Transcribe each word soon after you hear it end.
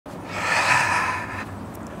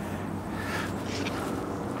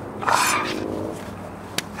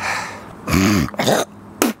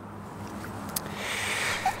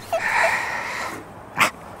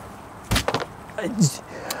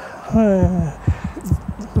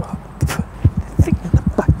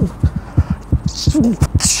For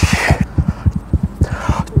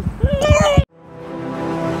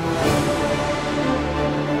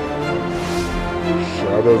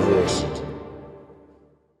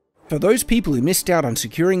those people who missed out on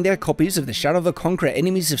securing their copies of the Shadow the Conqueror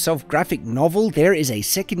Enemies of Self graphic novel, there is a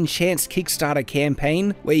second chance Kickstarter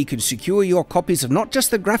campaign where you can secure your copies of not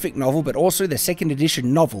just the graphic novel but also the second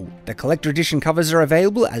edition novel. The collector edition covers are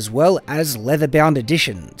available as well as leather-bound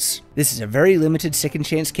editions. This is a very limited second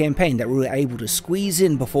chance campaign that we were able to squeeze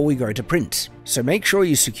in before we go to print. So make sure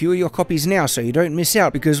you secure your copies now so you don't miss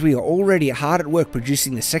out, because we are already hard at work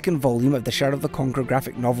producing the second volume of the Shadow the Conqueror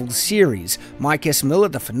graphic novel series. Mike S. Miller,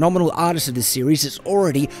 the phenomenal artist of this series, is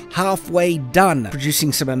already halfway done,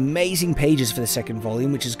 producing some amazing pages for the second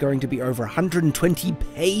volume, which is going to be over 120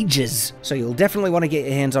 pages. So you'll definitely want to get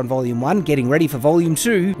your hands on volume 1, getting ready for volume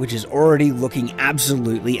 2, which is already looking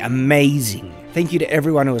absolutely amazing. Thank you to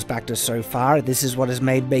everyone who has backed us so far. This is what has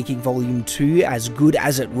made making Volume 2 as good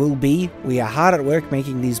as it will be. We are hard at work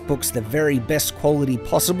making these books the very best quality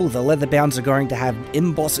possible. The leather bounds are going to have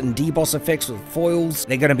emboss and deboss effects with foils.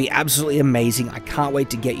 They're going to be absolutely amazing. I can't wait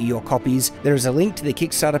to get you your copies. There is a link to the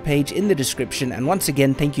Kickstarter page in the description, and once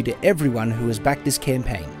again, thank you to everyone who has backed this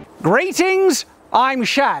campaign. Greetings! I'm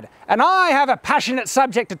Shad, and I have a passionate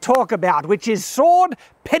subject to talk about, which is sword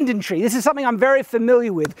pedantry. This is something I'm very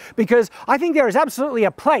familiar with because I think there is absolutely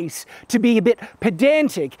a place to be a bit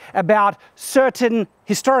pedantic about certain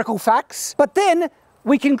historical facts, but then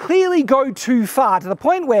we can clearly go too far to the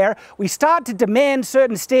point where we start to demand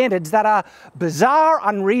certain standards that are bizarre,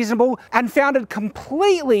 unreasonable, and founded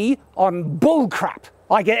completely on bullcrap.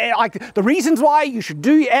 Like the reasons why you should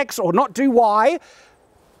do X or not do Y,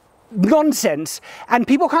 nonsense, and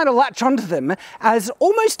people kind of latch onto them as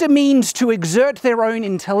almost a means to exert their own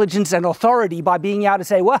intelligence and authority by being able to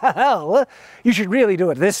say, well, you should really do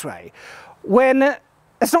it this way, when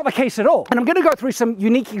it's not the case at all. And I'm going to go through some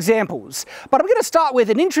unique examples, but I'm going to start with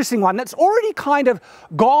an interesting one that's already kind of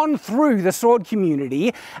gone through the sword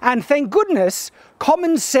community, and thank goodness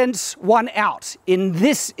common sense won out in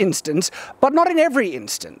this instance, but not in every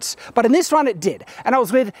instance. But in this one it did. And I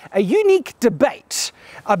was with a unique debate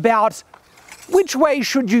about which way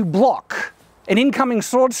should you block an incoming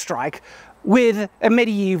sword strike with a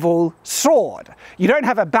medieval sword. You don't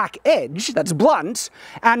have a back edge that's blunt,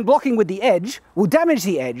 and blocking with the edge will damage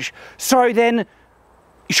the edge. So then,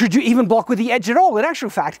 should you even block with the edge at all? In actual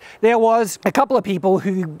fact, there was a couple of people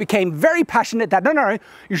who became very passionate that no,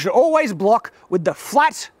 you should always block with the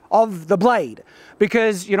flat of the blade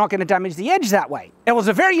because you're not going to damage the edge that way. It was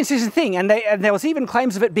a very insistent thing, and there was even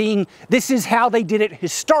claims of it being this is how they did it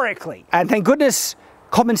historically. And thank goodness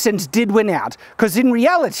common sense did win out, because in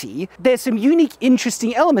reality, there's some unique,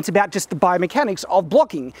 interesting elements about just the biomechanics of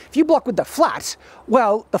blocking. If you block with the flat,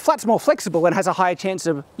 well, the flat's more flexible and has a higher chance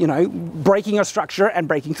of, breaking a structure and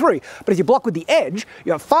breaking through. But if you block with the edge,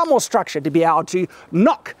 you have far more structure to be able to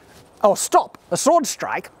knock or stop a sword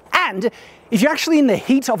strike. And if you're actually in the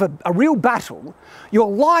heat of a real battle,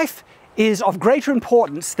 your life is of greater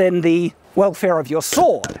importance than the welfare of your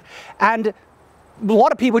sword. And a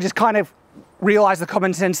lot of people just kind of realize the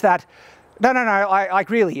common sense that, no,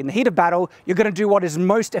 really, in the heat of battle, you're going to do what is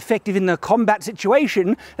most effective in the combat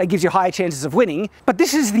situation that gives you higher chances of winning. But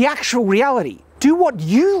this is the actual reality. Do what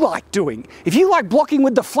you like doing. If you like blocking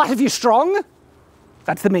with the flat of your strong,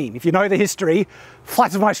 that's the meme. If you know the history,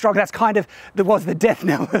 flat of my strong, that's kind of, there was the death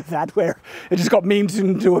knell of that, where it just got memed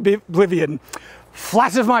into oblivion.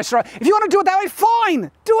 Flat of my strong. If you want to do it that way,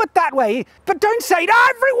 fine, do it that way. But don't say, no,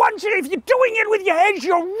 everyone should, if you're doing it with your edge,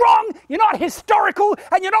 you're wrong, you're not historical,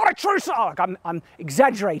 and you're not a true sword. I'm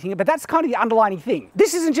exaggerating it, but that's kind of the underlying thing.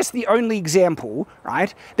 This isn't just the only example,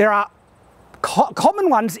 right? There are common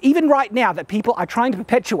ones, even right now, that people are trying to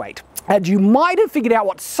perpetuate. And you might have figured out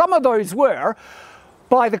what some of those were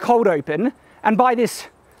by the cold open and by this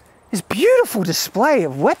beautiful display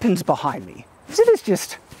of weapons behind me. Isn't this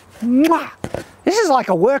just, mwah? This is like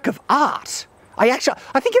a work of art. I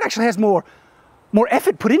think it actually has more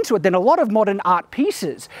effort put into it than a lot of modern art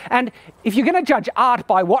pieces. And if you're going to judge art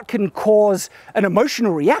by what can cause an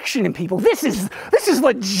emotional reaction in people, this is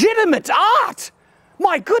legitimate art.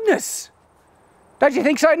 My goodness. Don't you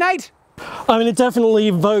think so, Nate? I mean, it definitely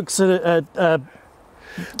evokes a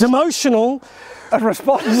emotional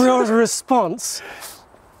response.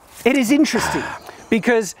 It is interesting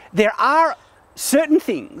because there are certain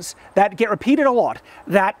things that get repeated a lot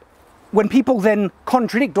that when people then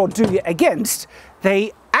contradict or do against,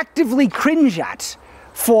 they actively cringe at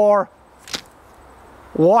for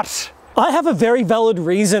what I have a very valid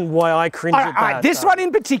reason why I cringe at that. This one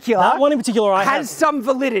in particular. That one in particular, has some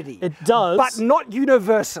validity. It does, but not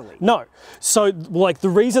universally. No. So, like, the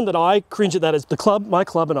reason that I cringe at that is my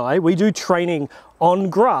club and I, we do training on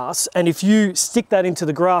grass, and if you stick that into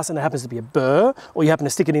the grass and it happens to be a burr, or you happen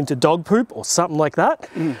to stick it into dog poop or something like that,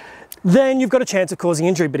 then you've got a chance of causing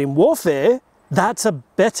injury. But in warfare, that's a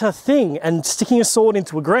better thing. And sticking a sword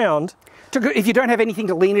into a ground, if you don't have anything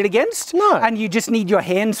to lean it against, no, and you just need your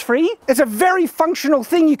hands free, it's a very functional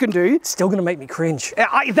thing you can do. It's still going to make me cringe.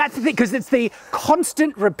 That's the thing, because it's the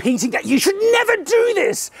constant repeating that you should never do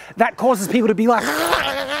this that causes people to be like, what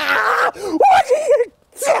are you doing?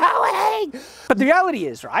 But the reality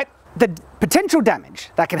is, right, the potential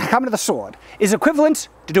damage that can come to the sword is equivalent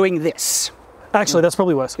to doing this. Actually, that's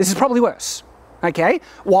probably worse. This is probably worse. Okay?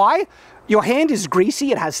 Why? Your hand is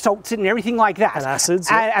greasy, it has salts in it and everything like that. And acids.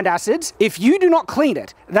 And acids. If you do not clean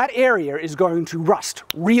it, that area is going to rust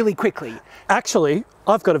really quickly. Actually,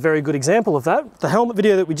 I've got a very good example of that. The helmet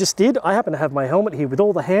video that we just did, I happen to have my helmet here with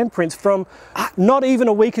all the handprints from not even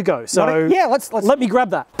a week ago. So yeah, let me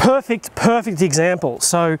grab that. Perfect example.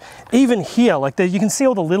 So even here, like you can see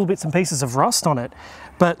all the little bits and pieces of rust on it.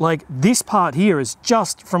 But like this part here is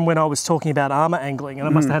just from when I was talking about armor angling, and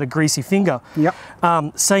I must have had a greasy finger. Yep.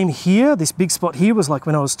 Same here, this big spot here was like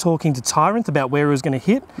when I was talking to Tyrant about where he was going to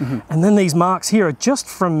hit. And then these marks here are just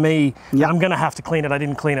from me. Yep. I'm going to have to clean it. I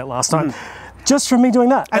didn't clean it last time. Just from me doing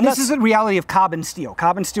that. And this is the reality of carbon steel.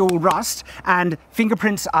 Carbon steel will rust, and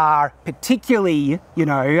fingerprints are particularly,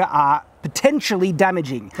 potentially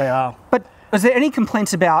damaging. They are. But is there any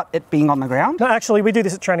complaints about it being on the ground? No, actually, we do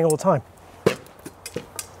this at training all the time.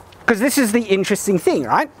 Because this is the interesting thing,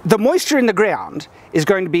 right? The moisture in the ground is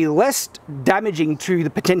going to be less damaging to the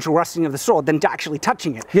potential rusting of the sword than to actually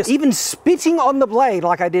touching it. Yes. Even spitting on the blade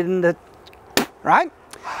like I did in the... right?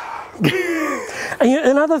 And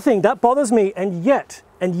another thing, that bothers me, and yet,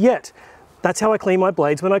 that's how I clean my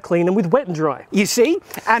blades when I clean them with wet and dry. You see?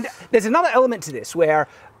 And there's another element to this where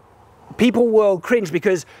people will cringe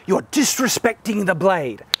because you're disrespecting the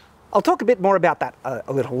blade. I'll talk a bit more about that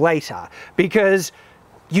a little later, because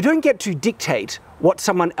you don't get to dictate what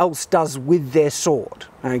someone else does with their sword,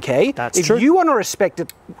 okay? That's true. If you want to respect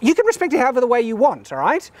it, you can respect it however the way you want, all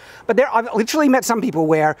right? But I've literally met some people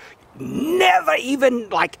where never even,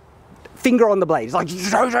 like, finger on the blade. It's like,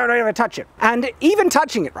 don't ever touch it. And even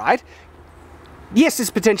touching it, right? Yes, it's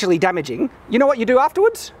potentially damaging. You know what you do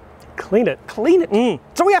afterwards? Clean it. Clean it.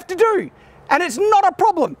 That's all we have to do. And it's not a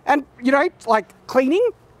problem. And, like cleaning,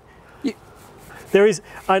 there is,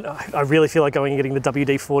 I really feel like going and getting the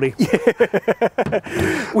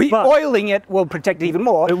WD-40. Oiling it will protect it even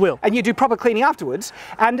more. It will. And you do proper cleaning afterwards.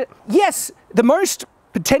 And yes, the most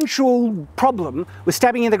potential problem with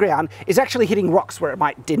stabbing in the ground is actually hitting rocks where it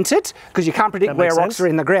might dent it, because you can't predict where rocks are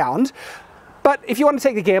in the ground. But if you want to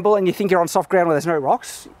take the gamble and you think you're on soft ground where there's no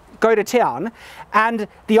rocks, go to town. And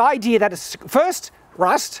the idea that it's first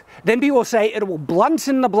rust, then people will say it will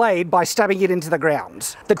blunten the blade by stabbing it into the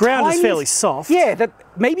ground. The ground is fairly soft. Yeah,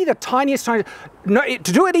 maybe the tiniest time. No,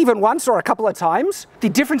 to do it even once or a couple of times, the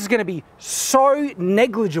difference is going to be so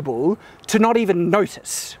negligible to not even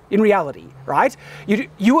notice in reality, right?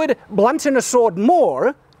 You would blunten a sword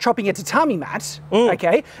more chopping a tatami mat,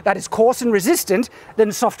 okay, that is coarse and resistant,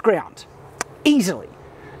 than soft ground, easily.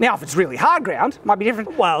 Now, if it's really hard ground, it might be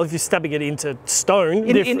different. Well, if you're stabbing it into stone,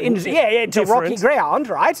 into rocky ground,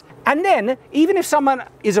 right? And then, even if someone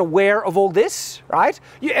is aware of all this, right?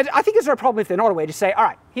 I think it's no problem if they're not aware to say, all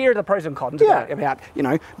right, here are the pros and cons about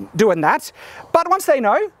doing that. But once they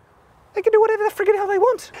know, they can do whatever the friggin' hell they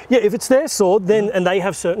want. Yeah, if it's their sword, then and they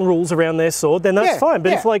have certain rules around their sword, then that's fine.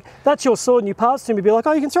 But if like that's your sword and you pass to me, be like,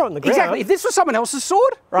 oh, you can throw it in the ground. Exactly. If this was someone else's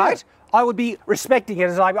sword, right? I would be respecting it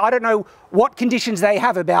as I don't know what conditions they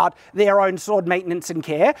have about their own sword maintenance and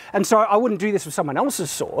care, and so I wouldn't do this with someone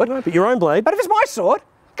else's sword. No, but your own blade. But if it's my sword,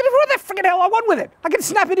 I can do what the friggin' hell I want with it. I can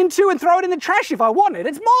snap it in two and throw it in the trash if I want it.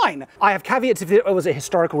 It's mine. I have caveats if it was a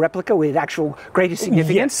historical replica with actual greater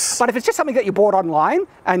significance. Yes. But if it's just something that you bought online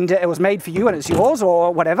and it was made for you and it's yours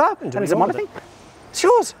or whatever, and it's a modern thing, it's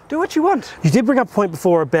yours. Do what you want. You did bring up a point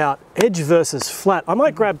before about edge versus flat. I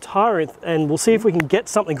might grab Tyrant and we'll see if we can get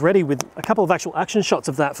something ready with a couple of actual action shots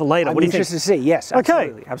of that for later. I'm what do you think? interested to see. Yes,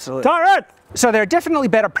 absolutely. Okay. Absolutely. Tyrant! So there are definitely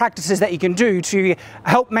better practices that you can do to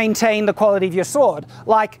help maintain the quality of your sword,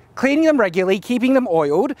 like cleaning them regularly, keeping them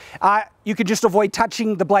oiled. You could just avoid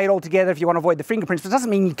touching the blade altogether if you want to avoid the fingerprints, but it doesn't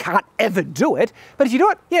mean you can't ever do it. But if you do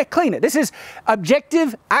it, yeah, clean it. This is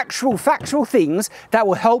objective, actual, factual things that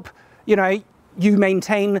will help, you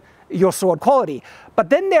maintain your sword quality. But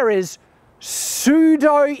then there is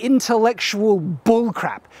pseudo-intellectual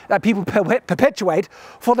bullcrap that people perpetuate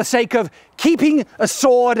for the sake of keeping a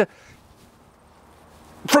sword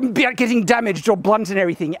from getting damaged or blunt and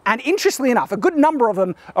everything. And interestingly enough, a good number of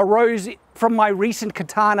them arose from my recent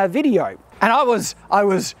katana video. And I was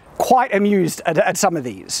quite amused at some of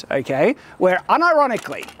these, okay? Where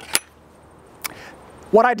unironically,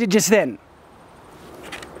 what I did just then,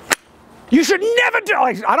 you should never do,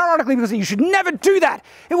 like, unironically, because you should never do that.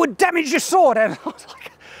 It would damage your sword. And I was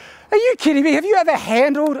like, are you kidding me? Have you ever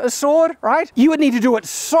handled a sword, right? You would need to do it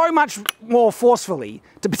so much more forcefully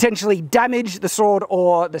to potentially damage the sword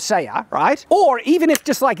or the saya, right? Or even if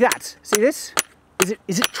just like that, see this?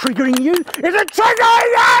 Is it triggering you? Is it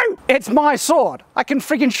triggering you? It's my sword. I can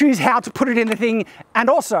freaking choose how to put it in the thing. And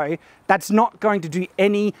also, that's not going to do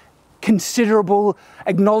any considerable,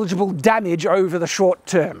 acknowledgeable damage over the short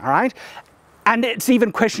term, all right? And it's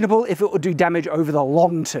even questionable if it will do damage over the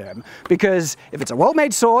long term, because if it's a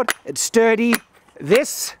well-made sword, it's sturdy,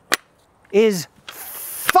 this is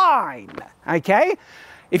fine, okay?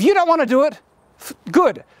 If you don't want to do it,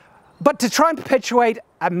 good. But to try and perpetuate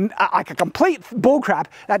like a complete bullcrap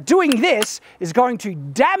that doing this is going to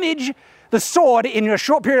damage the sword in a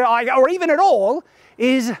short period, or even at all,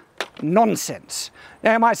 is nonsense.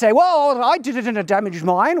 Now you might say, well, I did it and it damaged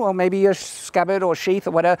mine. Well, maybe your scabbard or sheath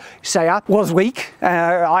or whatever you say was weak, or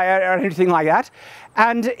anything like that.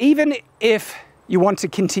 And even if you want to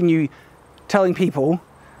continue telling people,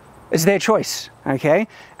 it's their choice, okay?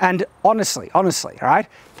 And honestly, all right,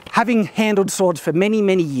 having handled swords for many,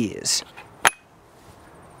 many years,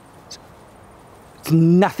 it's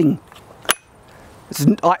nothing. It's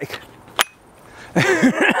like...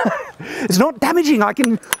 It's not damaging, I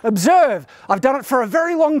can observe. I've done it for a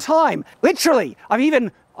very long time. Literally, I've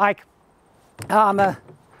even, like,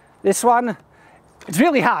 this one, it's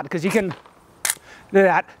really hard because you can do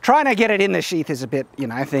that. Trying to get it in the sheath is a bit, you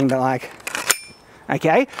know, thing, but like,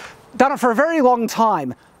 okay. Done it for a very long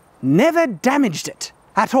time. Never damaged it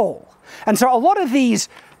at all. And so a lot of these,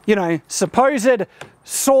 you know, supposed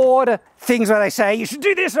sword things where they say you should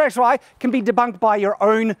do this or X, Y, can be debunked by your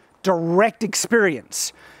own direct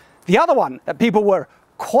experience. The other one that people were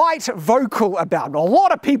quite vocal about, a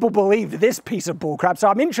lot of people believed this piece of bullcrap, so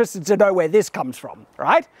I'm interested to know where this comes from,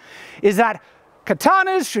 right? Is that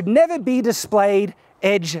katanas should never be displayed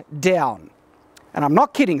edge down. And I'm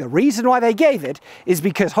not kidding, the reason why they gave it is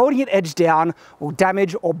because holding it edge down will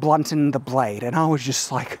damage or blunten the blade. And I was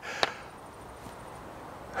just like,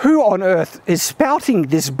 who on earth is spouting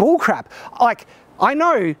this bullcrap? Like, I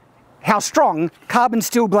know how strong carbon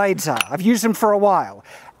steel blades are. I've used them for a while.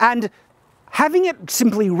 And having it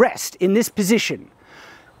simply rest in this position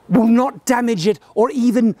will not damage it or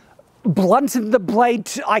even blunten the blade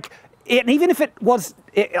to, like, and even if it was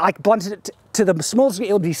like blunted it to the smallest,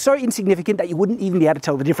 it would be so insignificant that you wouldn't even be able to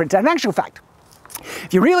tell the difference. And in actual fact,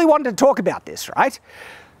 if you really wanted to talk about this, right,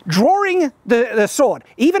 drawing the sword,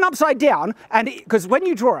 even upside down, and because when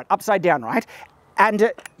you draw it upside down, right,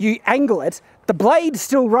 and you angle it, the blade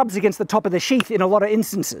still rubs against the top of the sheath in a lot of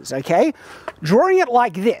instances, okay? Drawing it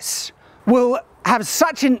like this will have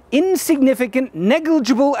such an insignificant,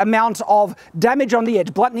 negligible amount of damage on the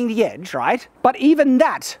edge, blunting the edge, right? But even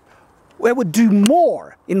that, it would do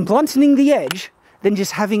more in blunting the edge than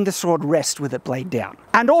just having the sword rest with it blade down.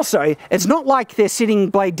 And also, it's not like they're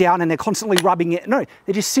sitting blade down and they're constantly rubbing it. No,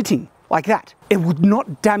 they're just sitting like that. It would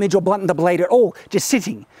not damage or blunten the blade at all, just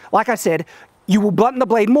sitting. Like I said, you will blunten the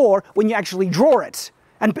blade more when you actually draw it.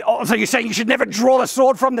 And so you're saying you should never draw the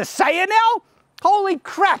sword from the saya now? Holy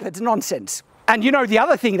crap, it's nonsense. And you know the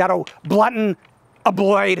other thing that'll blunten a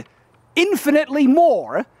blade infinitely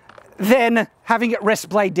more than having it rest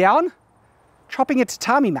blade down? Chopping a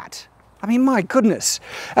tatami mat. I mean, my goodness.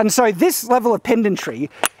 And so this level of pedantry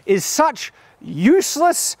is such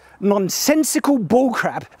useless, nonsensical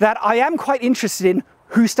bullcrap that I am quite interested in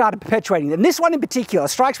who started perpetuating it. And this one in particular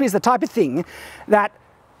strikes me as the type of thing that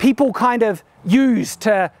people kind of use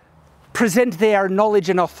to present their knowledge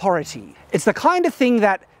and authority. It's the kind of thing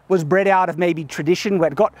that was bred out of maybe tradition,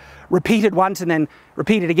 where it got repeated once and then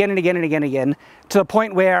repeated again and again and again and again, to the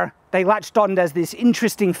point where they latched on as this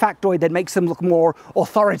interesting factoid that makes them look more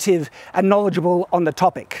authoritative and knowledgeable on the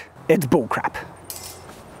topic. It's bullcrap.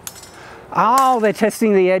 Oh, they're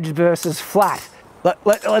testing the edge versus flat.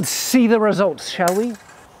 Let's see the results, shall we?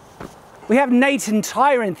 We have Nate and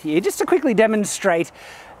Tyrant here, just to quickly demonstrate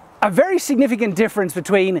a very significant difference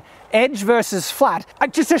between edge versus flat,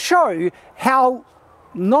 just to show how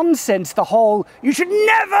nonsense the whole, you should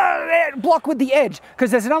never block with the edge,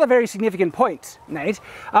 because there's another very significant point, Nate.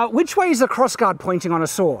 Which way is the crossguard pointing on a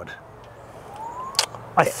sword?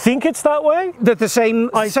 I think it's that way. The same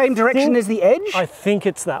direction as the edge? I think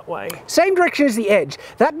it's that way. Same direction as the edge.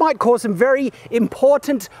 That might cause some very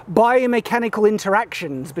important biomechanical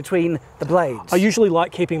interactions between the blades. I usually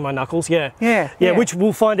like keeping my knuckles, yeah. Yeah. Which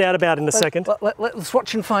we'll find out about in a second. Let's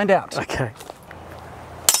watch and find out. Okay.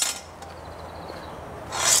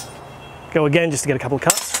 Go again just to get a couple of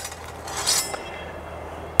cuts.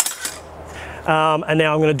 And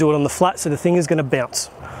now I'm going to do it on the flat, so the thing is going to bounce.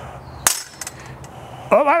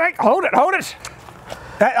 Oh, wait, hold it.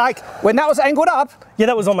 When that was angled up, yeah,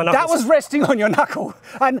 that was on my knuckles. That was resting on your knuckle,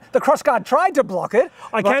 and the crossguard tried to block it.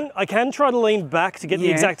 I can try to lean back to get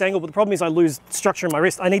the exact angle, but the problem is I lose structure in my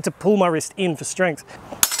wrist. I need to pull my wrist in for strength.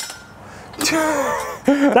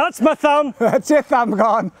 That's my thumb. That's your thumb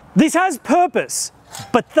gone. This has purpose,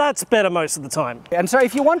 but that's better most of the time. And so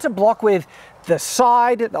if you want to block with the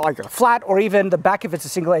side, like a flat, or even the back if it's a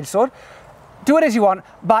single-edged sword, do it as you want,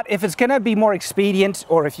 but if it's going to be more expedient,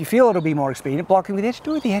 or if you feel it'll be more expedient, blocking with the edge,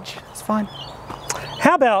 do it with the edge. It's fine.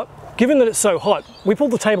 How about, given that it's so hot, we pull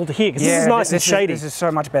the table to here, because this is nice and shady. This is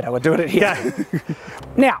so much better. We're doing it here. Yeah.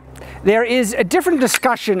 Now, there is a different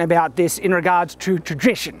discussion about this in regards to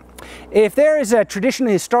tradition. If there is a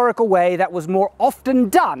traditional historical way that was more often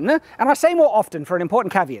done, and I say more often for an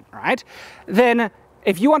important caveat, right, then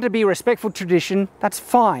if you want to be respectful to tradition, that's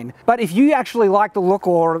fine. But if you actually like the look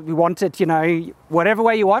or you want it, you know, whatever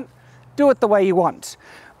way you want, do it the way you want.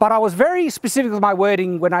 But I was very specific with my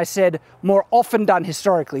wording when I said more often done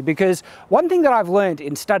historically, because one thing that I've learned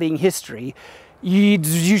in studying history,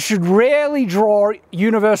 you should rarely draw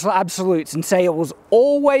universal absolutes and say it was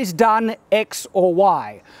always done X or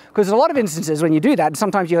Y. Because in a lot of instances when you do that, and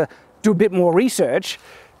sometimes you do a bit more research,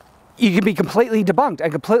 you can be completely debunked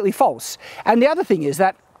and completely false. And the other thing is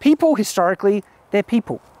that people historically, they're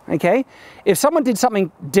people, okay? If someone did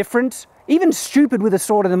something different, even stupid with a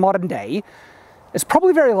sword in the modern day, it's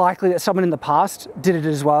probably very likely that someone in the past did it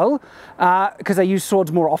as well, because they used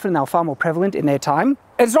swords more often and they were far more prevalent in their time.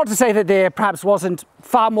 It's not to say that there perhaps wasn't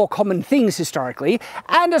far more common things historically,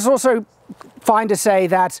 and it's also fine to say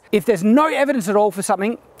that if there's no evidence at all for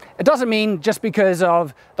something, it doesn't mean just because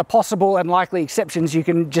of the possible and likely exceptions you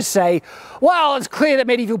can just say, well, it's clear that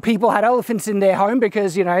medieval people had elephants in their home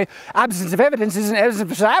because, you know, absence of evidence isn't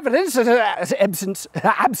evidence of evidence, it's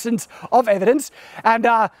absence of evidence, and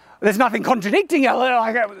there's nothing contradicting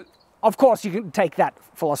it. Of course, you can take that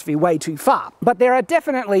philosophy way too far. But there are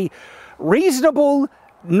definitely reasonable,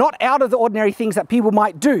 not out of the ordinary things that people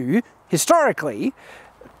might do historically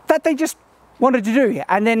that they just wanted to do,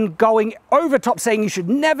 and then going over top saying you should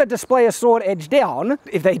never display a sword edge down.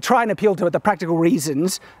 If they try and appeal to the practical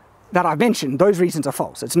reasons that I've mentioned, those reasons are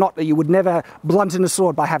false. It's not that you would never blunten a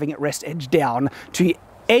sword by having it rest edge down to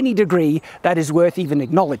any degree that is worth even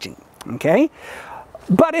acknowledging, okay?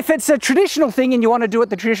 But if it's a traditional thing and you want to do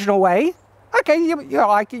it the traditional way, okay,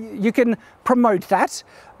 you can promote that,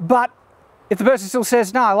 but if the person still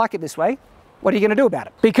says, no, I like it this way, what are you going to do about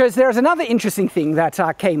it? Because there's another interesting thing that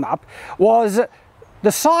came up, was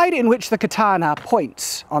the side in which the katana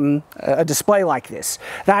points on a display like this.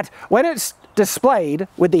 That when it's displayed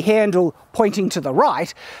with the handle pointing to the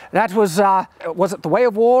right, that was it the Way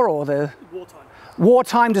of War or the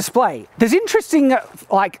wartime display? There's interesting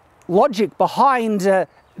logic behind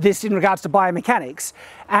this in regards to biomechanics,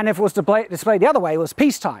 and if it was displayed the other way, it was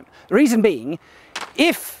peacetime. The reason being,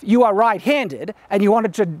 if you are right-handed and you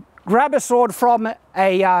wanted to grab a sword from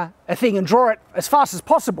a thing and draw it as fast as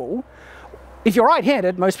possible, if you're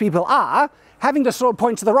right-handed, most people are, having the sword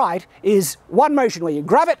point to the right is one motion where you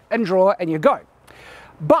grab it and draw and you go.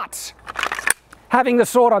 But having the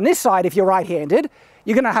sword on this side, if you're right-handed,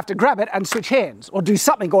 you're going to have to grab it and switch hands, or do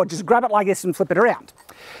something, or just grab it like this and flip it around.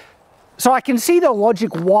 So I can see the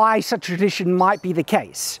logic why such tradition might be the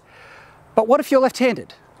case. But what if you're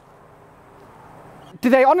left-handed? Do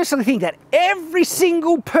they honestly think that every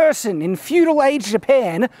single person in feudal age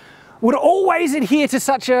Japan would always adhere to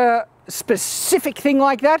such a specific thing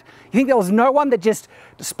like that? You think there was no one that just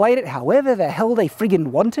displayed it however the hell they friggin'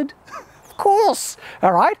 wanted? Of course,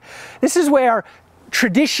 all right? This is where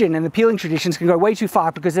tradition and appealing traditions can go way too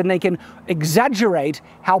far, because then they can exaggerate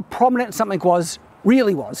how prominent something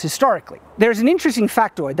really was historically. There's an interesting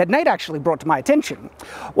factoid that Nate actually brought to my attention,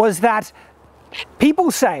 was that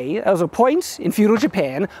people say there was a point in feudal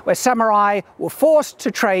Japan where samurai were forced to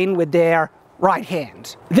train with their right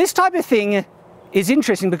hand. This type of thing is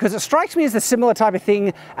interesting because it strikes me as the similar type of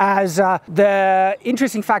thing as the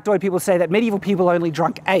interesting factoid people say that medieval people only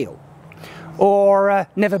drank ale, or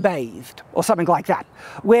never bathed, or something like that,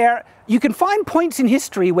 where you can find points in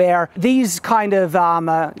history where these kind of,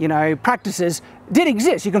 practices did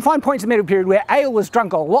exist. You can find points in the medieval period where ale was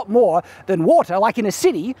drunk a lot more than water, like in a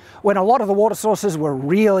city when a lot of the water sources were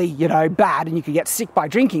really, bad and you could get sick by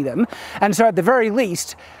drinking them. And so at the very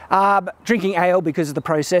least, drinking ale because of the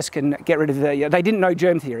process can get rid of the, they didn't know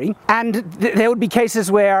germ theory. And there would be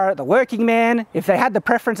cases where the working man, if they had the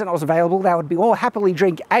preference and it was available, they would be all happily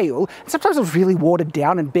drink ale. And sometimes it was really watered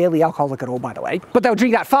down and barely alcoholic at all, by the way. But they would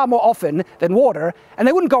drink that far more often than water, and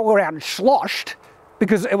they wouldn't go around sloshed,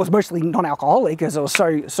 because it was mostly non-alcoholic, because it was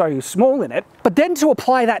so small in it. But then to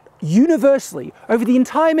apply that universally over the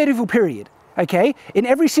entire medieval period, okay, in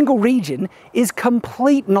every single region, is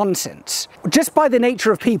complete nonsense. Just by the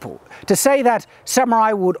nature of people, to say that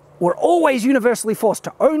samurai were always universally forced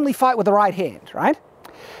to only fight with the right hand, right?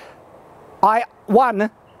 One,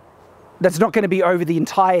 that's not going to be over the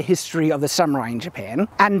entire history of the samurai in Japan.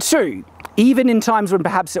 And two, even in times when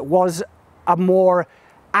perhaps it was a more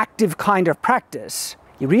active kind of practice,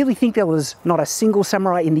 you really think there was not a single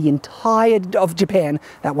samurai in the entire of Japan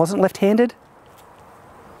that wasn't left-handed?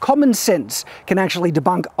 Common sense can actually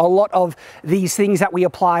debunk a lot of these things that we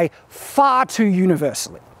apply far too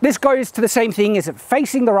universally. This goes to the same thing, is it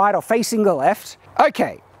facing the right or facing the left?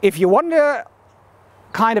 Okay, if you want to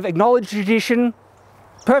kind of acknowledge tradition,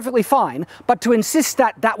 perfectly fine, but to insist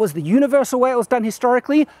that that was the universal way it was done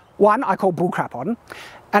historically, one, I call bullcrap on,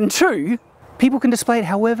 and two, people can display it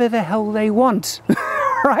however the hell they want,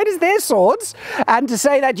 right? It's their swords. And to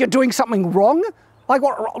say that you're doing something wrong, like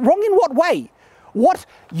what, wrong in what way? What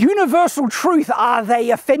universal truth are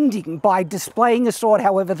they offending by displaying a sword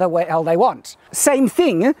however the hell they want? Same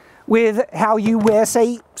thing with how you wear,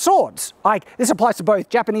 say, swords. Like, this applies to both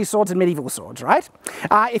Japanese swords and medieval swords, right?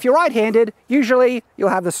 If you're right-handed, usually you'll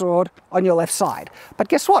have the sword on your left side. But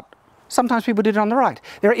guess what? Sometimes people did it on the right.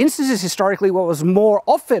 There are instances historically where it was more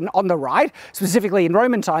often on the right. Specifically in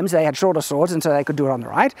Roman times, they had shorter swords and so they could do it on the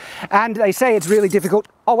right. And they say it's really difficult.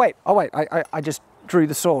 Oh wait, I just drew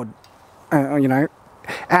the sword,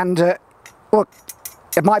 And look,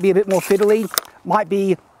 it might be a bit more fiddly, might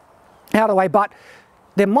be out of the way, but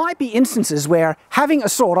there might be instances where having a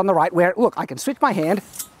sword on the right where, look, I can switch my hand,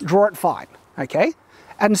 draw it fine, okay?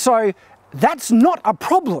 And so that's not a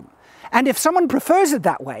problem. And if someone prefers it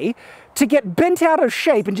that way, to get bent out of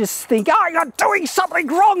shape and just think, oh, you're doing something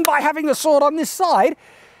wrong by having the sword on this side,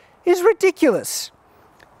 is ridiculous.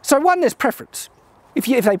 So one, there's preference. If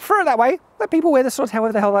they prefer it that way, let people wear the swords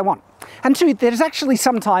however the hell they want. And two, there's actually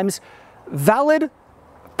sometimes valid,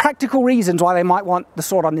 practical reasons why they might want the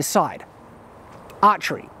sword on this side.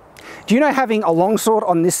 Archery. Do you know having a long sword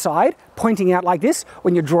on this side, pointing out like this,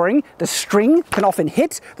 when you're drawing, the string can often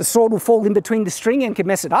hit, the sword will fall in between the string and can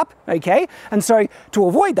mess it up, okay? And so to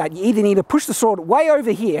avoid that, you either need to push the sword way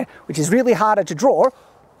over here, which is really harder to draw,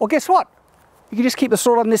 or guess what? You can just keep the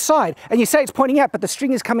sword on this side. And you say it's pointing out, but the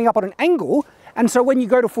string is coming up on an angle, and so when you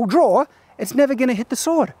go to full draw, it's never going to hit the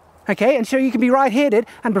sword. Okay, and so you can be right-handed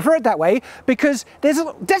and prefer it that way, because that's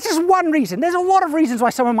just one reason. There's a lot of reasons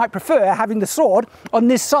why someone might prefer having the sword on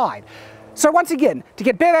this side. So once again, to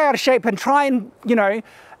get better out of shape and try and,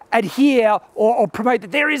 adhere or promote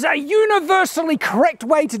that there is a universally correct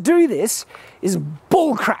way to do this is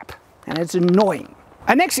bullcrap, and it's annoying.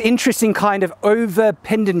 A next interesting kind of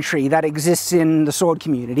over-pedantry that exists in the sword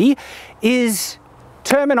community is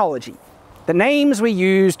terminology. The names we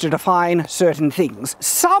use to define certain things.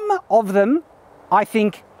 Some of them, I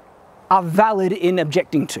think, are valid in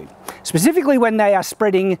objecting to, specifically when they are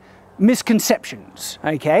spreading misconceptions,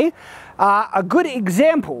 okay? A good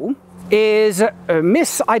example is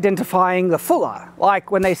misidentifying the fuller, like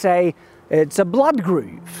when they say it's a blood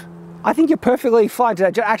groove. I think you're perfectly fine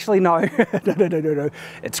to actually no, no.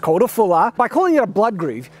 It's called a fuller. By calling it a blood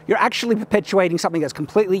groove, you're actually perpetuating something that's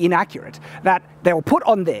completely inaccurate, that they'll put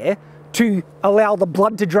on there to allow the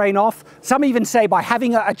blood to drain off. Some even say by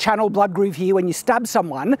having a channel blood groove here, when you stab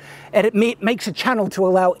someone, and it makes a channel to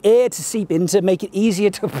allow air to seep in to make it easier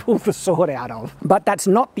to pull the sword out of. But that's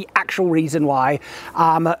not the actual reason why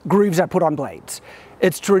grooves are put on blades.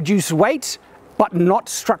 It's to reduce weight, but not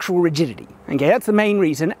structural rigidity. Okay, that's the main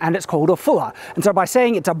reason, and it's called a fuller. And so by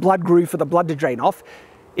saying it's a blood groove for the blood to drain off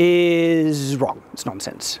is wrong. It's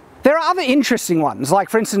nonsense. There are other interesting ones,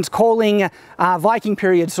 like for instance calling Viking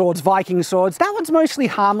period swords Viking swords. That one's mostly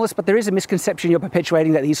harmless, but there is a misconception you're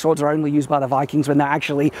perpetuating that these swords are only used by the Vikings when they're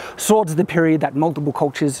actually swords of the period that multiple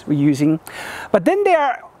cultures were using. But then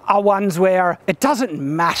there are ones where it doesn't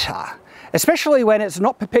matter, especially when it's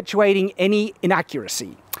not perpetuating any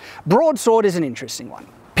inaccuracy. Broadsword is an interesting one.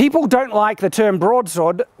 People don't like the term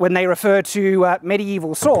broadsword when they refer to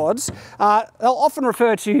medieval swords. They'll often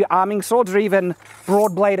refer to arming swords or even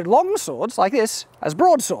broad-bladed long swords like this as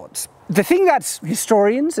broadswords. The thing that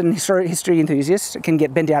historians and history enthusiasts can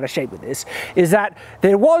get bent out of shape with this is that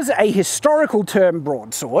there was a historical term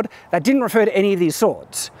broadsword that didn't refer to any of these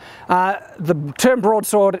swords. The term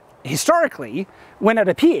broadsword historically, when it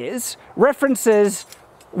appears, references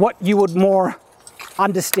what you would more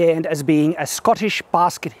understand as being a Scottish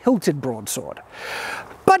basket-hilted broadsword.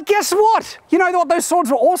 But guess what? You know what those swords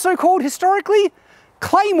were also called historically?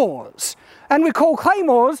 Claymores. And we call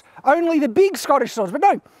claymores only the big Scottish swords. But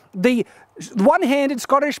no, the one-handed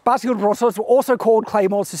Scottish basket-hilted broadswords were also called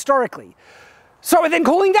claymores historically. So we're then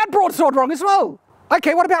calling that broadsword wrong as well.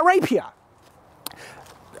 Okay, what about rapier?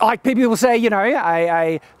 Like people will say, you know,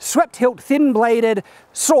 a swept-hilt, thin-bladed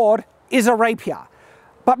sword is a rapier.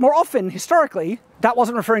 But more often, historically, that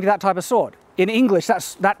wasn't referring to that type of sword. In English,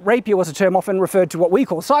 that rapier was a term often referred to what we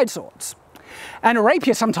call side swords. And a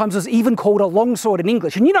rapier sometimes was even called a longsword in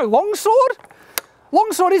English. And you know longsword?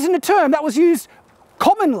 Longsword isn't a term that was used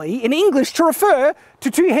commonly in English to refer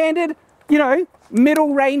to two-handed, you know,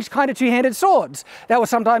 middle-range kind of two-handed swords. That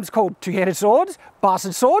was sometimes called two-handed swords,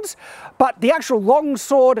 bastard swords, but the actual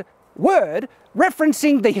longsword word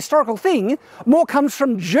referencing the historical thing more comes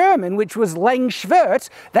from German, which was Langschwert.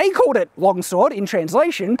 They called it longsword in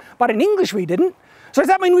translation, but in English we didn't. So does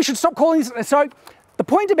that mean we should stop calling this? So the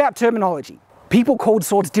point about terminology, people called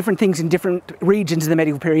swords different things in different regions in the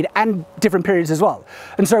medieval period and different periods as well.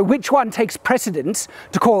 And so which one takes precedence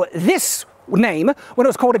to call it this name when it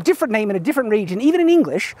was called a different name in a different region, even in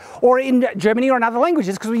English or in Germany or in other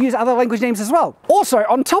languages, because we use other language names as well. Also,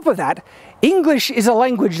 on top of that, English is a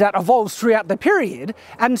language that evolves throughout the period,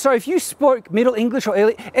 and so if you spoke Middle English or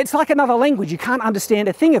early, it's like another language. You can't understand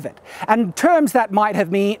a thing of it. And terms that might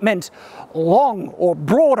have meant long or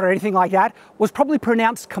broad or anything like that was probably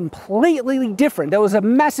pronounced completely different. There was a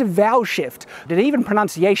massive vowel shift, and even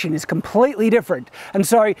pronunciation is completely different. And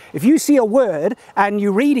so if you see a word and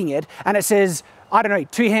you're reading it and it says, I don't know,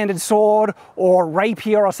 two-handed sword or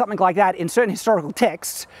rapier or something like that in certain historical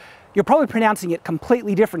texts, you're probably pronouncing it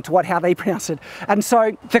completely different to how they pronounce it. And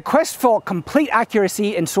so the quest for complete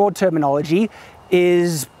accuracy in sword terminology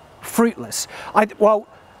is fruitless. Well,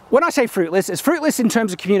 when I say fruitless, it's fruitless in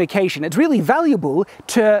terms of communication. It's really valuable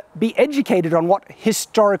to be educated on what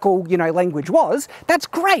historical, you know, language was. That's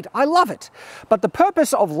great, I love it. But the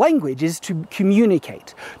purpose of language is to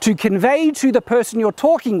communicate, to convey to the person you're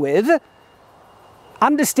talking with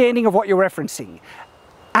understanding of what you're referencing.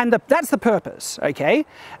 And that's the purpose, okay?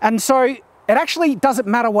 And so it actually doesn't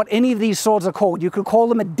matter what any of these swords are called. You could call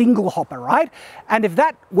them a dingle hopper, right? And if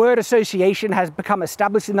that word association has become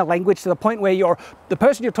established in the language to the point where the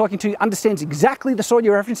person you're talking to understands exactly the sword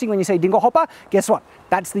you're referencing when you say dingle hopper, guess what?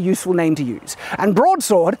 That's the useful name to use. And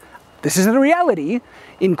broadsword, this is the reality,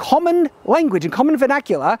 in common language, in common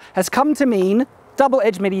vernacular, has come to mean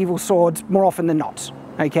double-edged medieval swords more often than not.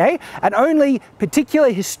 Okay, and only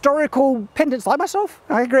particular historical pedants like myself,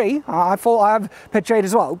 I agree, I've portrayed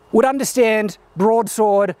as well, would understand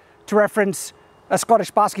broadsword to reference a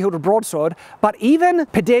Scottish basket-hilted broadsword, but even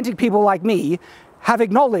pedantic people like me have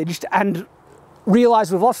acknowledged and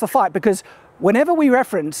realised we've lost the fight, because whenever we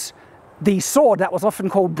reference the sword that was often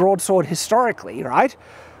called broadsword historically, right,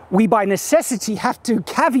 we by necessity have to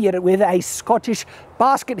caveat it with a Scottish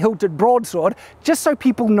basket-hilted broadsword, just so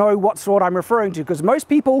people know what sword I'm referring to. Because most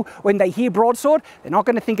people, when they hear broadsword, they're not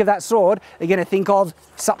going to think of that sword, they're going to think of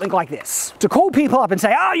something like this. To call people up and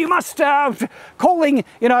say, oh, you must, calling,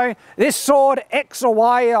 you know, this sword X or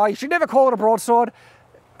Y, you should never call it a broadsword,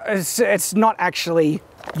 it's not actually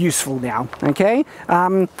useful now, okay?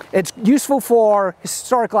 It's useful for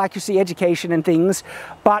historical accuracy, education and things,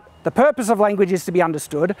 but the purpose of language is to be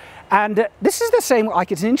understood. And this is the same,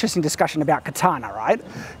 like, it's an interesting discussion about katana, right?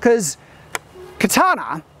 Because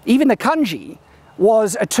katana, even the kanji,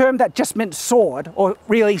 was a term that just meant sword, or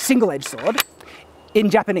really single-edged sword, in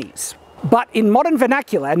Japanese. But in modern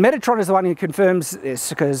vernacular, and Metatron is the one who confirms this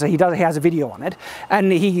because he has a video on it,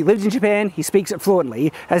 and he lives in Japan, he speaks it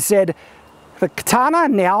fluently, has said the katana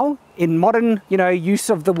now, in modern, you know,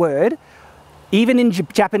 use of the word, even in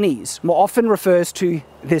Japanese, more often refers to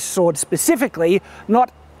this sword specifically,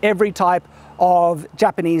 not every type of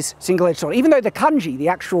Japanese single-edged sword. Even though the kanji, the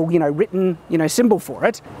actual, you know, written, you know, symbol for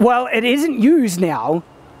it, well, it isn't used now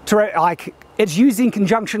to, like, it's used in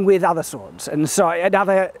conjunction with other swords, and so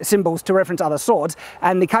other symbols to reference other swords,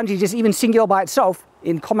 and the kanji, just even singular by itself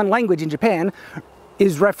in common language in Japan,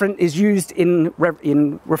 is used in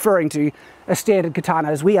referring to a standard katana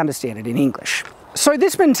as we understand it in English. So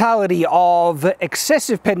this mentality of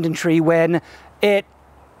excessive pedantry, when it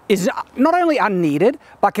is not only unneeded,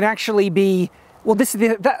 but can actually be, well, this is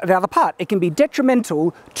the other part. It can be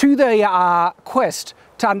detrimental to the quest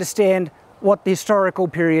to understand what the historical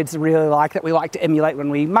periods are really like that we like to emulate when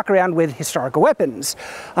we muck around with historical weapons.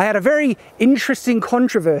 I had a very interesting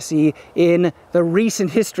controversy in the recent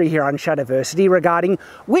history here on Shadiversity regarding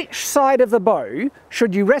which side of the bow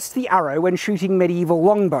should you rest the arrow when shooting medieval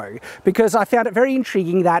longbow, because I found it very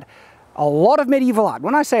intriguing that a lot of medieval art,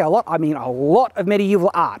 when I say a lot, I mean a lot of medieval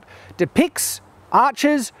art, depicts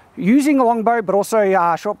archers using a longbow, but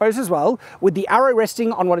also short bows as well, with the arrow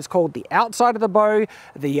resting on what is called the outside of the bow,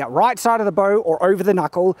 the right side of the bow, or over the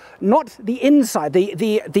knuckle, not the inside.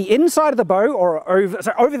 The inside of the bow, or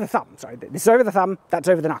over the thumb. Sorry, this is over the thumb, that's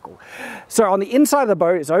over the knuckle. So on the inside of the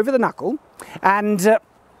bow is over the knuckle, and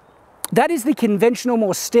that is the conventional,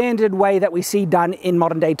 more standard way that we see done in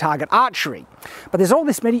modern day target archery. But there's all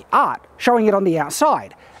this art showing it on the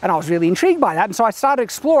outside. And I was really intrigued by that, and so I started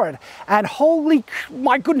exploring it. And holy,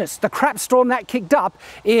 my goodness, the crap storm that kicked up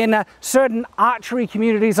in certain archery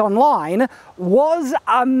communities online was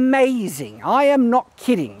amazing. I am not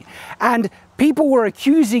kidding. And people were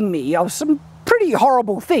accusing me of some pretty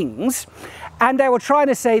horrible things, and they were trying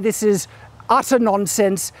to say this is utter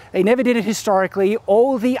nonsense. They never did it historically.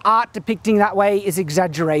 All the art depicting that way is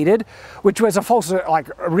exaggerated, which was a false, like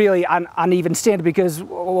really uneven standard, because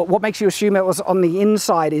what makes you assume it was on the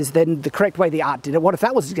inside is then the correct way the art did it. What if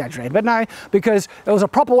that was exaggerated? But no, because there was a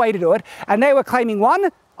proper way to do it. And they were claiming, one,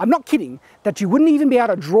 I'm not kidding, that you wouldn't even be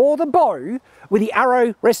able to draw the bow with the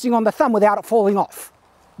arrow resting on the thumb without it falling off.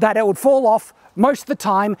 That it would fall off most of the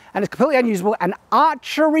time, and it's completely unusable, and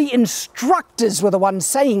archery instructors were the ones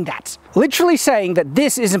saying that. Literally saying that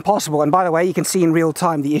this is impossible, and by the way, you can see in real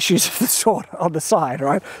time the issues of the sword on the side,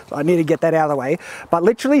 right? So I need to get that out of the way. But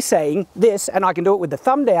literally saying this, and I can do it with the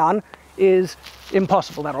thumb down, is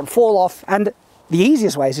impossible. That would fall off, and the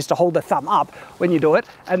easiest way is just to hold the thumb up when you do it,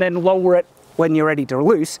 and then lower it when you're ready to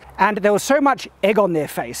release. And there was so much egg on their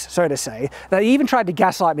face, so to say, that they even tried to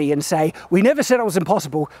gaslight me and say, we never said it was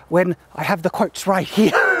impossible, when I have the quotes right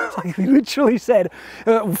here. Like, we literally said,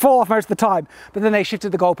 fall off most of the time. But then they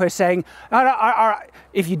shifted the goalpost saying, no,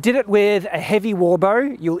 if you did it with a heavy warbow,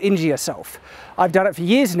 you'll injure yourself. I've done it for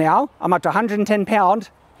years now. I'm up to 110 pound,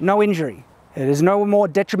 no injury. It is no more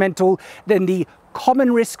detrimental than the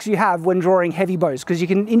common risks you have when drawing heavy bows, because you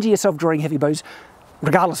can injure yourself drawing heavy bows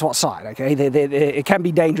regardless of what side, okay? It can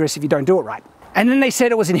be dangerous if you don't do it right. And then they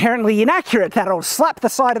said it was inherently inaccurate, that it'll slap the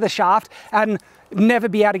side of the shaft and never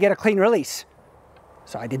be able to get a clean release.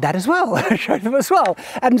 So I did that as well, I showed them as well.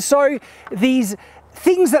 And so these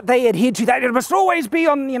things that they adhered to, that it must always be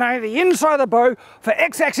on, you know, the inside of the bow for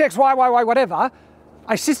XXX, YYY, whatever,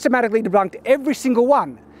 I systematically debunked every single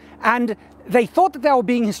one. And they thought that they were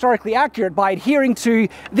being historically accurate by adhering to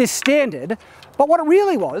this standard, but what it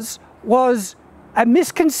really was a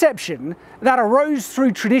misconception that arose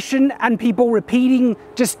through tradition and people repeating,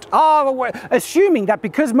 just assuming that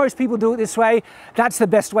because most people do it this way, that's the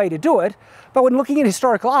best way to do it. But when looking at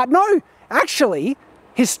historical art, no, actually,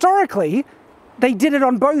 historically, they did it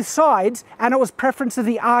on both sides, and it was preference of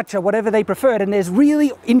the archer, whatever they preferred. And there's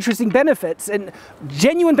really interesting benefits and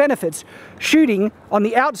genuine benefits shooting on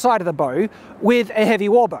the outside of the bow with a heavy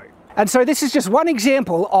warbow. And so this is just one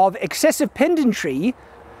example of excessive pedantry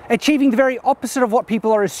achieving the very opposite of what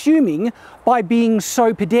people are assuming by being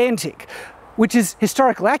so pedantic, which is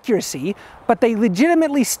historical accuracy, but they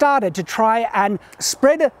legitimately started to try and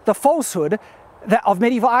spread the falsehood of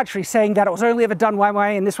medieval archery, saying that it was only ever done one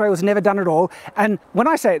way and this way was never done at all. And when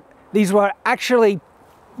I say it, these were actually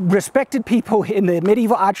respected people in the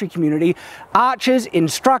medieval archery community, archers,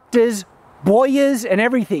 instructors, boyers and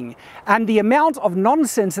everything. And the amount of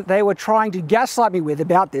nonsense that they were trying to gaslight me with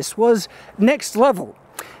about this was next level.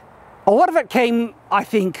 A lot of it came, I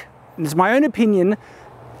think, and this is my own opinion,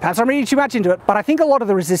 perhaps I'm reading too much into it, but I think a lot of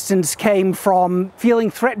the resistance came from feeling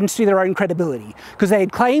threatened to their own credibility, because they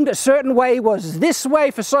had claimed a certain way was this way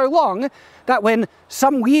for so long that when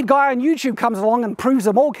some weird guy on YouTube comes along and proves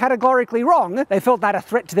them all categorically wrong, they felt that a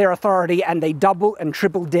threat to their authority, and they doubled and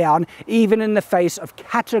tripled down, even in the face of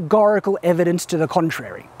categorical evidence to the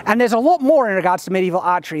contrary. And there's a lot more in regards to medieval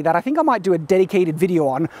archery that I think I might do a dedicated video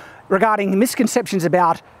on regarding misconceptions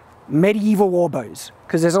about medieval warbows,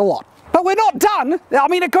 because there's a lot. But we're not done. I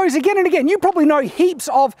mean, it goes again and again. You probably know heaps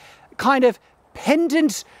of kind of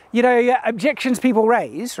pendant, you know, objections people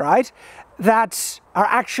raise, right, that are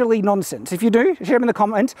actually nonsense. If you do, share them in the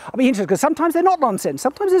comments. I'll be interested, because sometimes they're not nonsense.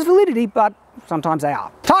 Sometimes there's validity, but sometimes they are.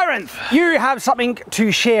 Tyrant, you have something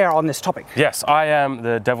to share on this topic. Yes, I am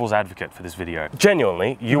the devil's advocate for this video.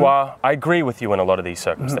 Genuinely, you are, I agree with you in a lot of these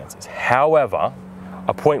circumstances. However,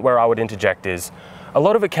 a point where I would interject is, a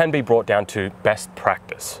lot of it can be brought down to best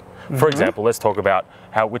practice. For example, let's talk about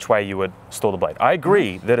which way you would store the blade. I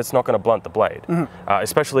agree that it's not going to blunt the blade,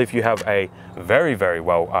 especially if you have a very, very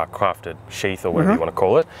well crafted sheath or whatever you want to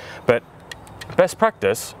call it. But best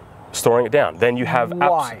practice, storing it down. Then you have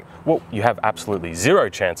you have absolutely zero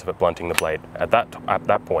chance of it blunting the blade at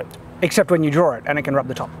that point. Except when you draw it and it can rub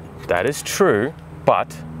the top. That is true,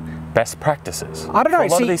 but best practices. I don't know. For a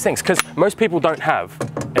lot of these things, because most people don't have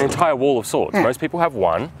an entire wall of swords. Most people have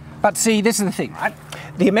one. But see, this is the thing, right?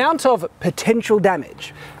 The amount of potential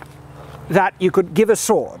damage that you could give a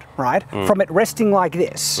sword, right, from it resting like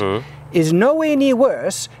this, is nowhere near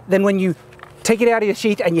worse than when you take it out of your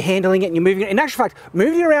sheath and you're handling it and you're moving it. In actual fact,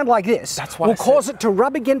 moving it around like this will cause it to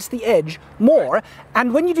rub against the edge more.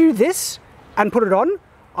 And when you do this and put it on,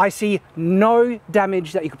 I see no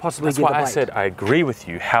damage that you could possibly give the blade. That's why I said I agree with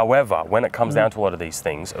you. However, when it comes down to a lot of these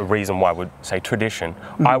things, a reason why I would say tradition,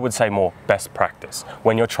 I would say more best practice.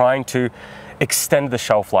 When you're trying to extend the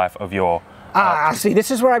shelf life of your... see, this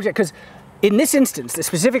is where I object, because in this instance,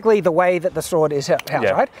 specifically the way that the sword is housed,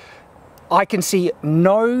 right? I can see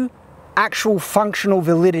no actual functional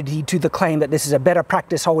validity to the claim that this is a better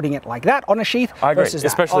practice holding it like that on a sheath. I agree, versus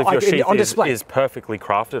especially if your sheath on is perfectly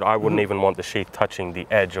crafted. I wouldn't even want the sheath touching the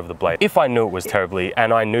edge of the blade. If I knew it was terribly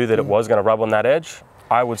and I knew that it was going to rub on that edge,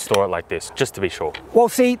 I would store it like this, just to be sure. Well,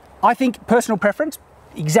 see, I think personal preference,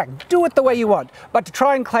 exact, do it the way you want. But to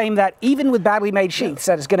try and claim that even with badly made sheaths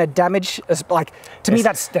that it's going to damage, like, to me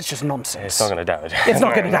that's just nonsense. It's not going to damage. It's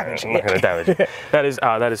not going to damage. It's not going to damage it.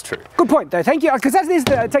 That is true. Good point though, thank you, because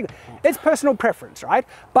it's personal preference, right?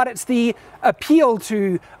 But it's the appeal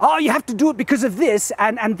to, oh, you have to do it because of this,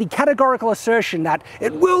 and the categorical assertion that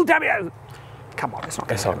it will damage. Come on, it's not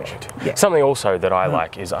going to damage it. Yeah. Something also that I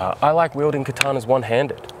like is I like wielding katanas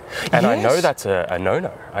one-handed. And I know that's a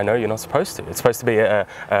no-no. I know you're not supposed to. It's supposed to be a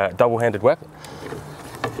double-handed weapon.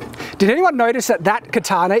 Did anyone notice that that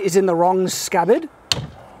katana is in the wrong scabbard?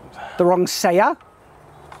 The wrong saya?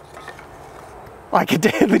 Like it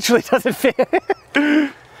literally doesn't fit.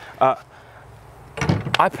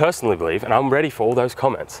 I personally believe, and I'm ready for all those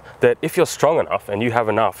comments, that if you're strong enough and you have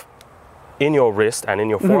enough in your wrist and in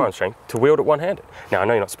your forearm strength to wield it one-handed. Now, I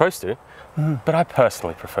know you're not supposed to, but I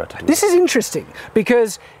personally prefer to do this. Is interesting,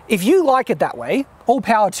 because if you like it that way, all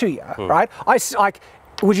power to you, right?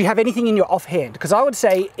 Would you have anything in your offhand? Because I would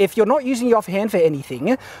say, if you're not using your offhand for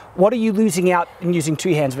anything, what are you losing out in using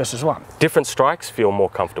two hands versus one? Different strikes feel more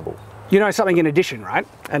comfortable. You know something in addition, right?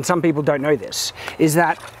 And some people don't know this, is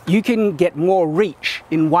that you can get more reach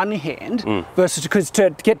in one hand versus, because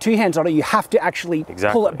to get two hands on it, you have to actually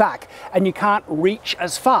pull it back and you can't reach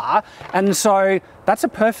as far. And so that's a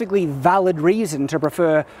perfectly valid reason to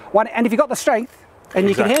prefer one. And if you've got the strength and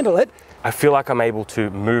you can handle it, I feel like I'm able to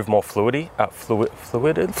move more fluidly, yeah.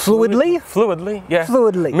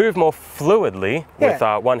 Fluidly. Move more fluidly with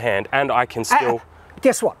one hand, and I can still...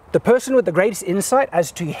 Guess what? The person with the greatest insight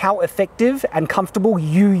as to how effective and comfortable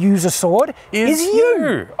you use a sword is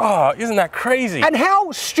you. Oh, isn't that crazy? And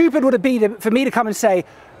how stupid would it be for me to come and say,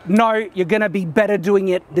 no, you're going to be better doing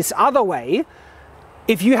it this other way,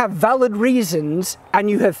 if you have valid reasons and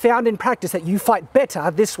you have found in practice that you fight better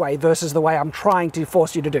this way versus the way I'm trying to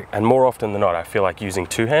force you to do. And more often than not, I feel like using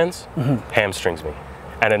two hands hamstrings me.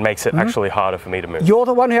 And it makes it actually harder for me to move. You're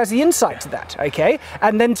the one who has the insight to that, okay?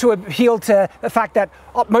 And then to appeal to the fact that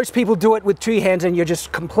most people do it with two hands and you're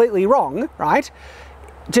just completely wrong, right?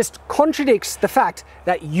 Just contradicts the fact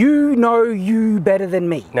that you know you better than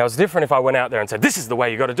me. Now, it's different if I went out there and said, this is the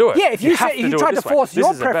way you got to do it. Yeah, if you tried to force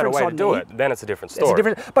your preference on me, then it's a different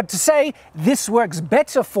story. But to say this works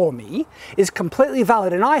better for me is completely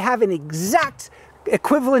valid. And I have an exact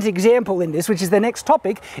equivalent example in this, which is the next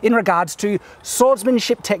topic in regards to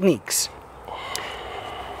swordsmanship techniques.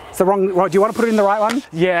 It's the wrong. Do you want to put it in the right one?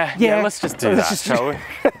 Yeah. Let's just do that, shall we?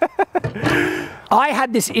 I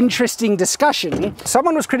had this interesting discussion.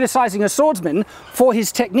 Someone was criticizing a swordsman for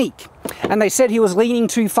his technique, and they said he was leaning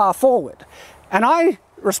too far forward. And I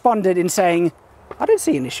responded in saying, I don't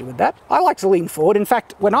see an issue with that. I like to lean forward. In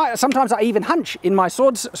fact, sometimes I even hunch in my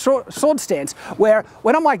sword stance, where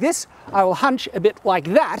when I'm like this, I will hunch a bit like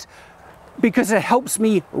that because it helps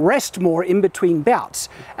me rest more in between bouts.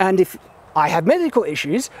 And if I have medical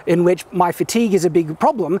issues in which my fatigue is a big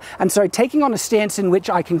problem, and so taking on a stance in which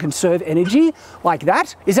I can conserve energy like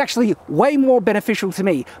that is actually way more beneficial to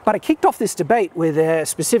me. But I kicked off this debate with a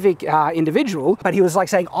specific individual, but he was like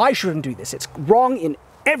saying, I shouldn't do this. It's wrong in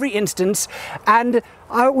every instance. And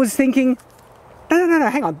I was thinking, no,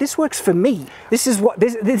 hang on, this works for me. This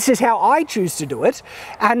is how I choose to do it.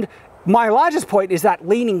 And my largest point is that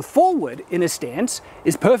leaning forward in a stance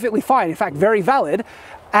is perfectly fine, in fact very valid.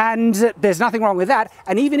 And there's nothing wrong with that.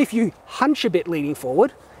 And even if you hunch a bit leaning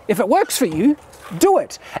forward, if it works for you, do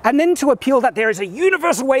it. And then to appeal that there is a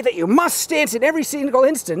universal way that you must stance in every single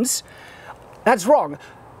instance, that's wrong.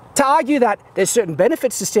 To argue that there's certain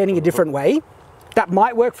benefits to standing a different way, that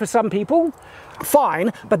might work for some people,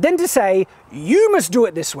 fine. But then to say, you must do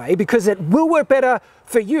it this way because it will work better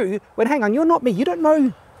for you, when hang on, you're not me. You don't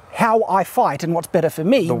know how I fight and what's better for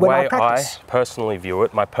me when I practice. The way I personally view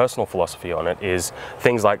it, my personal philosophy on it is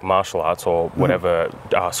things like martial arts or whatever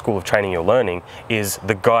school of training you're learning is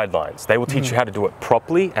the guidelines. They will teach you how to do it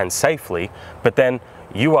properly and safely, but then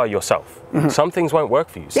you are yourself. Some things won't work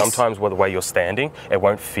for you. Sometimes with the way you're standing, it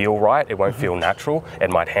won't feel right, it won't feel natural, it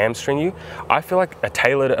might hamstring you. I feel like a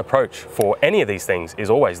tailored approach for any of these things is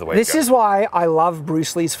always the way to go. This is why I love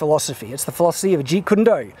Bruce Lee's philosophy. It's the philosophy of Jeet Kune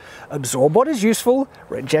Do. Absorb what is useful,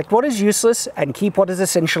 reject what is useless, and keep what is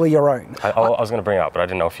essentially your own. I was going to bring it up, but I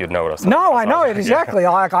didn't know if you'd know what I was talking No, about. I know it, exactly.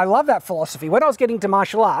 I love that philosophy. When I was getting to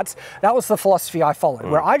martial arts, that was the philosophy I followed,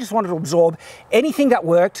 where I just wanted to absorb anything that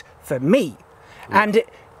worked for me. And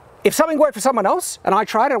if something worked for someone else and I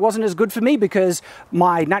tried it, it wasn't as good for me because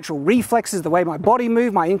my natural reflexes, the way my body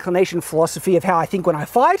moved, my inclination philosophy of how I think when I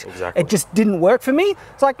fight, it just didn't work for me.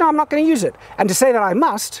 It's like, no, I'm not going to use it. And to say that I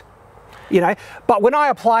must, you know, but when I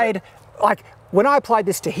applied,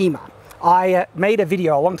 this to HEMA, I made a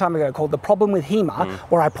video a long time ago called The Problem with HEMA,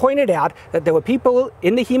 where I pointed out that there were people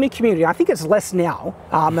in the HEMA community, I think it's less now,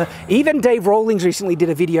 even Dave Rawlings recently did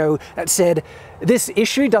a video that said this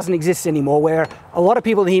issue doesn't exist anymore, where a lot of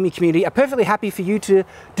people in the HEMA community are perfectly happy for you to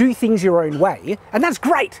do things your own way, and that's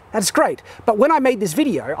great, But when I made this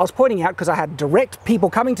video, I was pointing out, because I had direct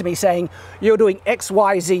people coming to me saying, you're doing X,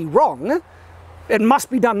 Y, Z wrong, it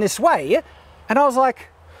must be done this way, and I was like,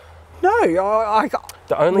 no,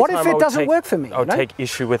 what if it doesn't work for me? I would take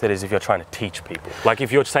issue with it is if you're trying to teach people. Like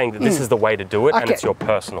if you're saying that this is the way to do it and it's your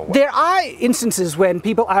personal way. There are instances when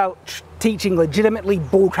people are teaching legitimately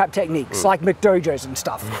bullcrap techniques, like McDojos and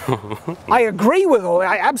stuff. I agree with all that.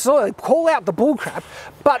 I absolutely call out the bullcrap.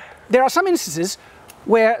 But there are some instances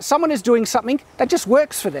where someone is doing something that just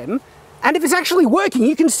works for them. And if it's actually working,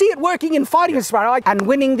 you can see it working in fighting inspired and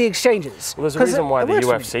winning the exchanges. Well, there's a reason why the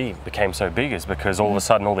UFC became so big is because all of a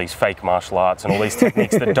sudden all these fake martial arts and all these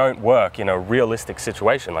techniques that don't work in a realistic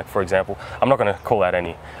situation. Like, for example, I'm not going to call out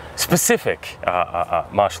any specific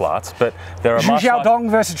martial arts, but there are Zhu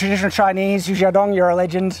Xiaodong versus traditional Chinese. Zhu Xiaodong, you're a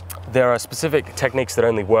legend. There are specific techniques that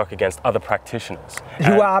only work against other practitioners.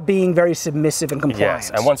 Who are being very submissive and compliant.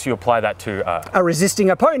 Yes, and once you apply that to a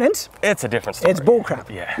resisting opponent, it's a different story. It's bullcrap.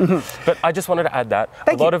 Yeah. But I just wanted to add that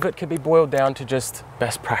a lot of it can be boiled down to just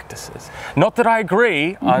best practices. Not that I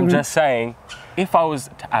agree, I'm just saying, if I was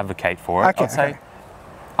to advocate for it, I'd say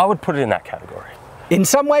I would put it in that category. In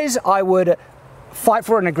some ways, I would fight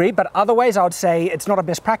for it and agree, but other ways I would say it's not a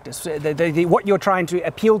best practice. What you're trying to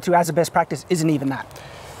appeal to as a best practice isn't even that.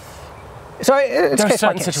 So it's case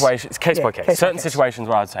by case. It's case by case. Certain situations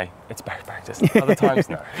where I'd say it's best practice. Other times,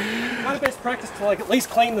 no. Kind of best practice to at least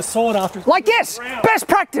clean the sword after. Like yes, best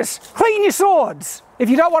practice. Clean your swords if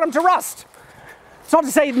you don't want them to rust. It's not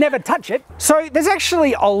to say never touch it. So there's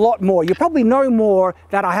actually a lot more. You probably know more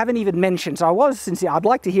that I haven't even mentioned. So I was sincere. I'd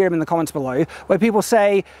like to hear them in the comments below, where people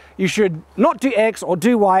say you should not do X or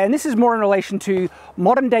do Y. And this is more in relation to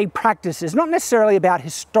modern day practices, not necessarily about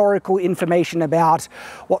historical information about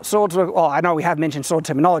what swords were. Well, I know we have mentioned sword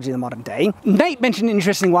terminology in the modern day. Nate mentioned an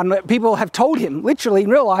interesting one that people have told him, literally in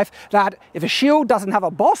real life, that if a shield doesn't have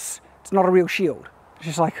a boss, it's not a real shield. It's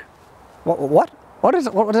just like, what? What is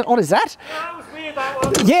that? That was weird, that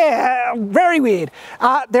one. Yeah, very weird.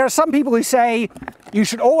 There are some people who say you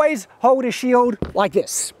should always hold a shield like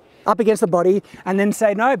this, up against the body, and then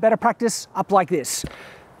say, no, better practice up like this.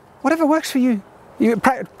 Whatever works for you. You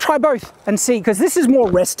try both and see, because this is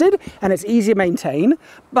more rested and it's easier to maintain,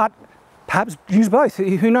 but perhaps use both,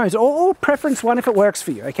 who knows, or preference one if it works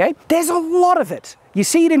for you, okay? There's a lot of it. You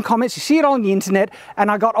see it in comments, you see it on the internet,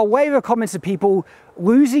 and I got a wave of comments of people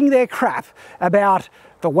losing their crap about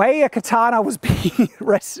the way a katana was being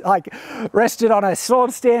rested on a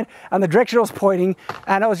sword stand and the direction it was pointing,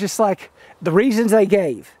 and it was just like the reasons they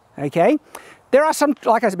gave, okay? There are some,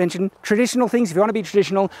 like I mentioned, traditional things if you want to be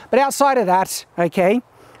traditional, but outside of that, okay,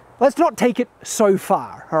 let's not take it so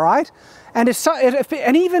far, all right? And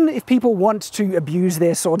even if people want to abuse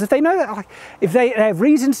their swords, if they know that, if they have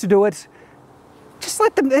reasons to do it, just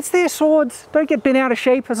let them, it's their swords. Don't get bent out of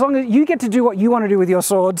shape. As long as you get to do what you want to do with your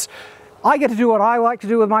swords, I get to do what I like to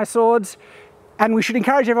do with my swords, and we should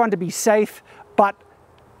encourage everyone to be safe, but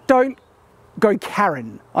don't go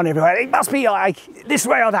Karen on everyone. It must be like this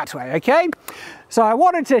way or that way, okay? So I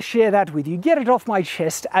wanted to share that with you, get it off my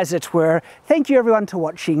chest, as it were. Thank you everyone for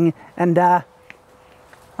watching, and I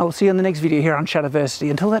will see you in the next video here on Shadowversity.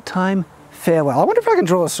 Until that time, farewell. I wonder if I can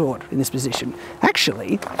draw a sword in this position.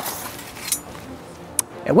 Actually,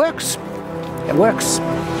 it works. It works.